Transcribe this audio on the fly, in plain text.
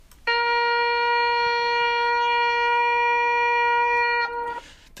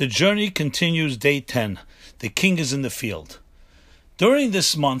The journey continues, day 10. The king is in the field. During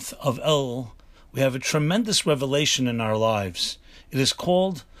this month of El, we have a tremendous revelation in our lives. It is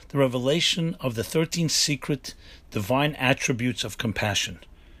called the revelation of the 13 secret divine attributes of compassion.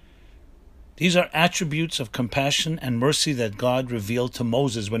 These are attributes of compassion and mercy that God revealed to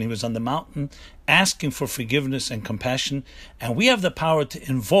Moses when he was on the mountain asking for forgiveness and compassion, and we have the power to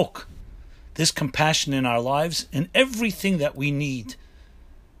invoke this compassion in our lives in everything that we need.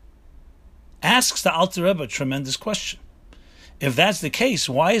 Asks the Alter Rebbe a tremendous question. If that's the case,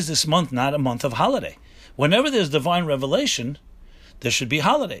 why is this month not a month of holiday? Whenever there's divine revelation, there should be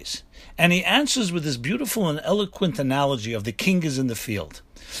holidays. And he answers with this beautiful and eloquent analogy of the king is in the field.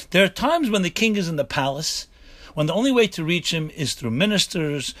 There are times when the king is in the palace, when the only way to reach him is through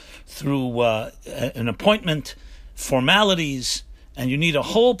ministers, through an appointment, formalities, and you need a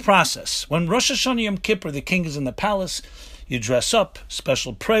whole process. When Rosh Hashanah Yom Kippur, the king is in the palace, you dress up,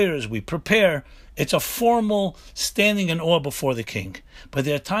 special prayers, we prepare. It's a formal standing in awe before the king. But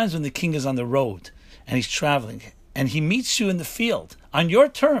there are times when the king is on the road and he's traveling and he meets you in the field on your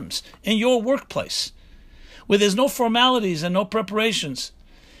terms, in your workplace, where there's no formalities and no preparations,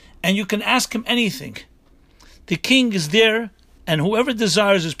 and you can ask him anything. The king is there, and whoever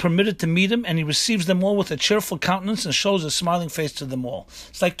desires is permitted to meet him, and he receives them all with a cheerful countenance and shows a smiling face to them all.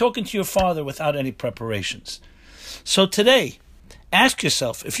 It's like talking to your father without any preparations. So today, ask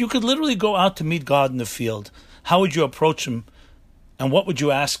yourself, if you could literally go out to meet God in the field, how would you approach him, and what would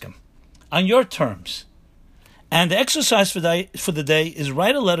you ask him? On your terms. And the exercise for the day is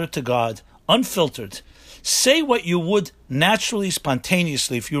write a letter to God, unfiltered. Say what you would naturally,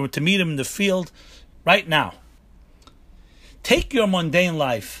 spontaneously, if you were to meet him in the field right now. Take your mundane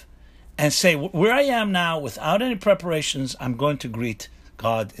life and say, where I am now, without any preparations, I'm going to greet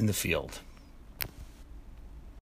God in the field.